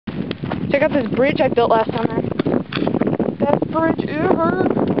Check out this bridge I built last summer. That bridge, it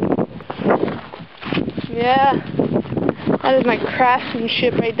hurt. Yeah, that is my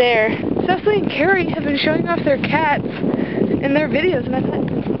craftsmanship right there. Cecily and Carrie have been showing off their cats in their videos, and I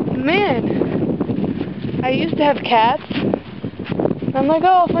thought, man, I used to have cats. I'm like, oh,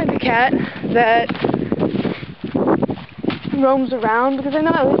 I'll find a cat that roams around, because I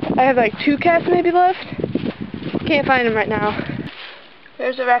know at least I have like 2 cats maybe left. Can't find them right now.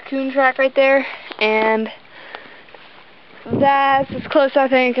 There's a raccoon track right there, and that's as close I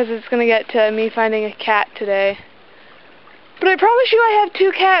think as it's going to get to me finding a cat today. But I promise you I have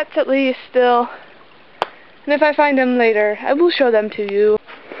 2 cats at least still. And if I find them later, I will show them to you.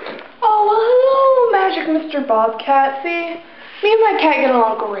 Oh, well, hello, Magic Mr. Bobcat. See, me and my cat get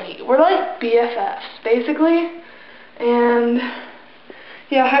along great. We're like BFFs, basically. And,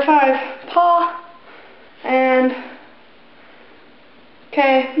 yeah, high five, paw. And,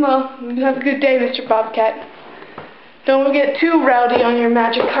 okay, well, you have a good day, Mr. Bobcat. Don't get too rowdy on your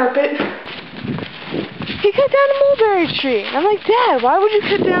magic carpet. He cut down a mulberry tree. I'm like, Dad, why would you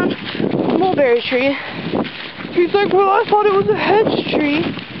cut down a mulberry tree? He's like, well, I thought it was a hedge tree.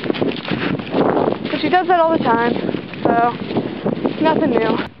 But she does that all the time, so nothing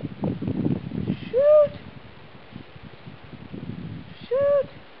new. Shoot! Shoot!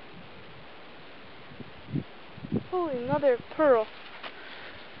 Holy mother of pearl.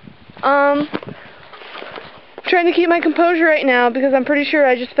 Trying to keep my composure right now because I'm pretty sure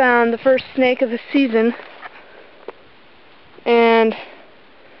I just found the first snake of the season. And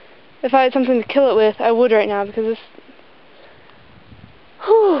if I had something to kill it with, I would right now because this...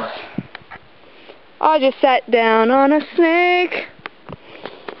 Whew. I just sat down on a snake.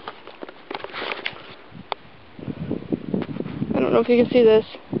 I don't know if you can see this,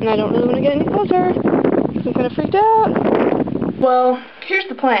 and I don't really want to get any closer because I'm kind of freaked out. Well, here's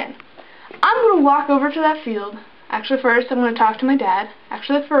the plan. I'm going to walk over to that field. Actually, first, I'm going to talk to my dad.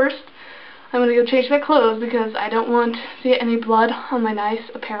 Actually, first, I'm going to go change my clothes because I don't want to get any blood on my nice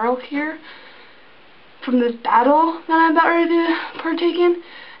apparel here from this battle that I'm about ready to partake in.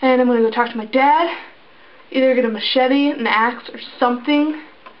 And I'm going to go talk to my dad, either get a machete, an axe, or something.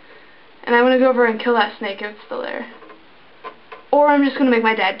 And I'm going to go over and kill that snake if it's still there. Or I'm just going to make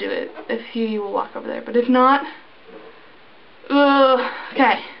my dad do it if he will walk over there. But if not,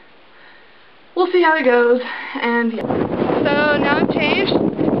 okay. We'll see how it goes, and yeah. So now I'm changed,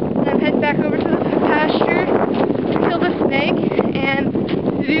 and I'm heading back over to the pasture to kill the snake and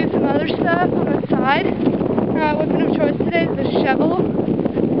to do some other stuff on the side. Weapon of choice today is the shovel,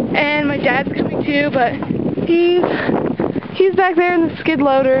 and my dad's coming too, but he's back there in the skid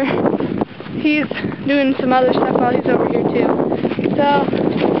loader. He's doing some other stuff while he's over here too. So,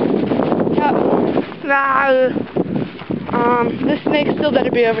 this snake still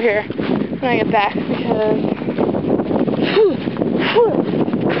better be over here when I get back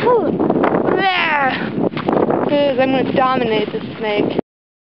because I'm going to dominate this snake.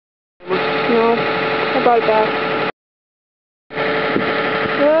 No, I brought it back.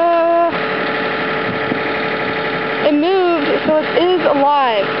 It moved, so it is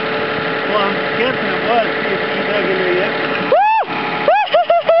alive. Well, I'm guessing it was. You dug in there yet?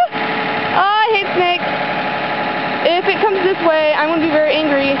 I hate snakes. If it comes this way, I'm going to be very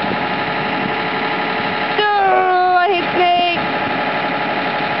angry. I hate snakes.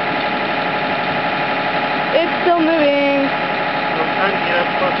 It's still moving. I'm trying to get up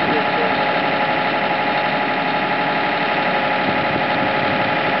close to this thing.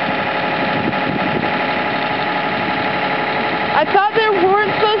 I thought there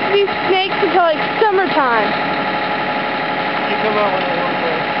weren't supposed to be snakes until like summertime. You come out when I want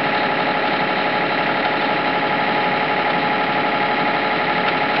to.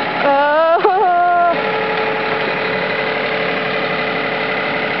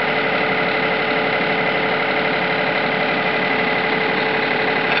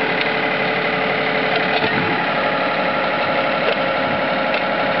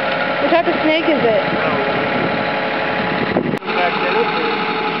 What type of snake is it?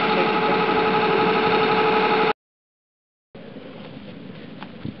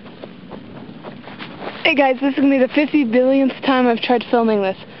 Hey guys, this is going to be the 50 billionth time I've tried filming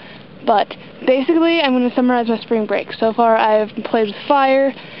this, but basically I'm going to summarize my spring break. So far I've played with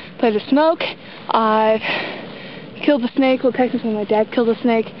fire, played with smoke, I've killed the snake, well technically my dad killed the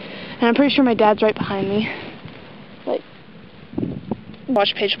snake, and I'm pretty sure my dad's right behind me. Like,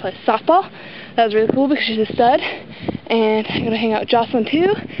 watch Paige play softball. That was really cool because she's a stud, and I'm going to hang out with Jocelyn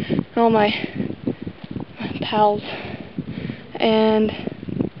too, and all my pals, and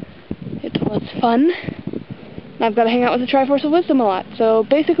it was fun. And I've got to hang out with the Triforce of Wisdom a lot. So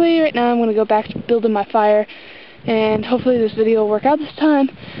basically, right now I'm going to go back to building my fire, and hopefully this video will work out this time.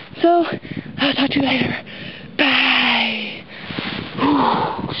 So, I'll talk to you later.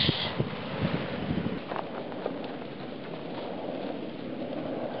 Bye!